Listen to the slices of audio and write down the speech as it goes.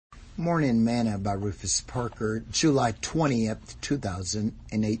Morning Manna by Rufus Parker, July 20th,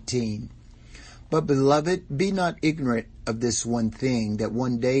 2018. But beloved, be not ignorant of this one thing, that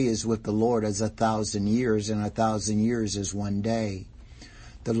one day is with the Lord as 1,000 years, and 1,000 years as one day.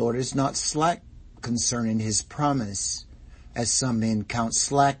 The Lord is not slack concerning his promise, as some men count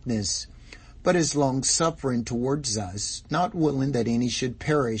slackness, but is long-suffering towards us, not willing that any should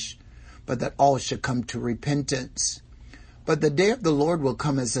perish, but that all should come to repentance. But the day of the Lord will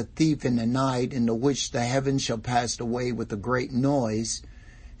come as a thief in the night, in the which the heavens shall pass away with a great noise,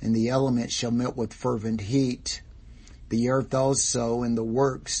 and the elements shall melt with fervent heat. The earth also and the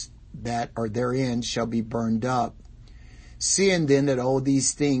works that are therein shall be burned up. Seeing then that all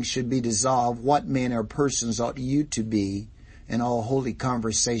these things should be dissolved, what manner of persons ought you to be in all holy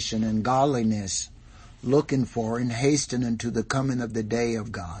conversation and godliness, looking for and hastening unto the coming of the day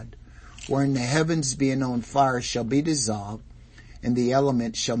of God, wherein the heavens being on fire shall be dissolved, and the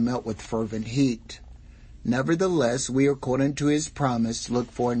elements shall melt with fervent heat. Nevertheless, we, according to his promise,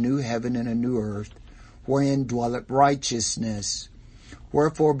 look for a new heaven and a new earth, wherein dwelleth righteousness.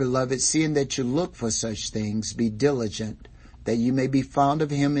 Wherefore, beloved, seeing that you look for such things, be diligent, that you may be found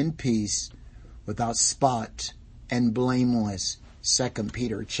of him in peace, without spot and blameless. 2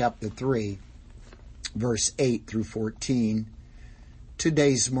 Peter chapter 3, verse 8 through 14.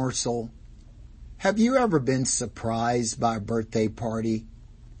 Today's morsel. Have you ever been surprised by a birthday party?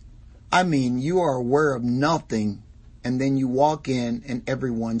 I mean, you are aware of nothing, and then you walk in and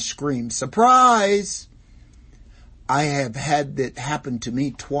everyone screams, "Surprise!" I have had that happen to me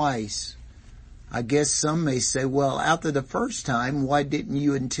twice. I guess some may say, well, after the first time, why didn't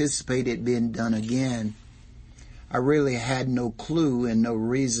you anticipate it being done again? I really had no clue and no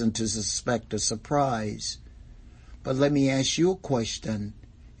reason to suspect a surprise. But let me ask you a question.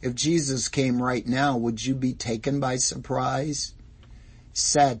 If Jesus came right now, would you be taken by surprise?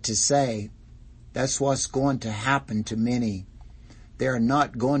 Sad to say, that's what's going to happen to many. They are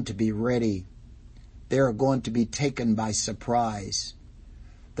not going to be ready. They are going to be taken by surprise.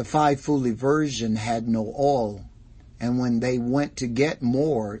 The 5 fully virgin had no oil, and when they went to get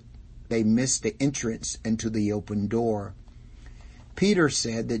more, they missed the entrance into the open door. Peter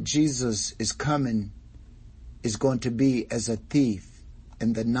said that Jesus is going to be as a thief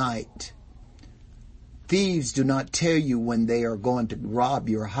in the night. Thieves do not tell you when they are going to rob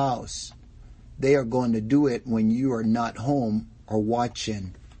your house. They are going to do it when you are not home or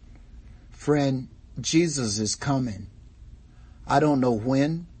watching. Friend, Jesus is coming. I don't know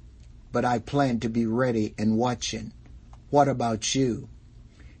when, but I plan to be ready and watching. What about you?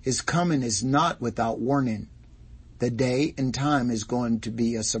 His coming is not without warning. The day and time is going to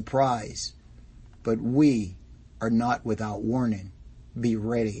be a surprise, but we are not without warning. Be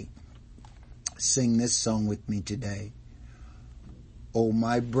ready. Sing this song with me today. Oh,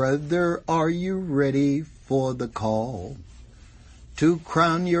 my brother, are you ready for the call to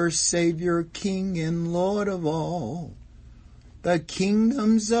crown your Savior, King and Lord of all? The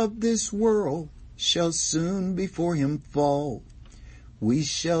kingdoms of this world shall soon before him fall. We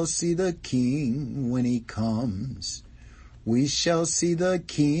shall see the King when he comes. We shall see the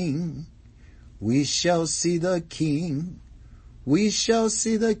King. We shall see the King. We shall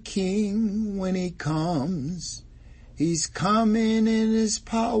see the King when he comes. He's coming in his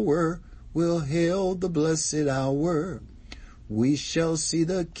power. We'll hail the blessed hour. We shall see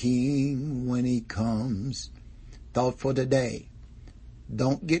the King when he comes. Thought for today.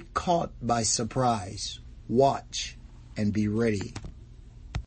 Don't get caught by surprise. Watch and be ready.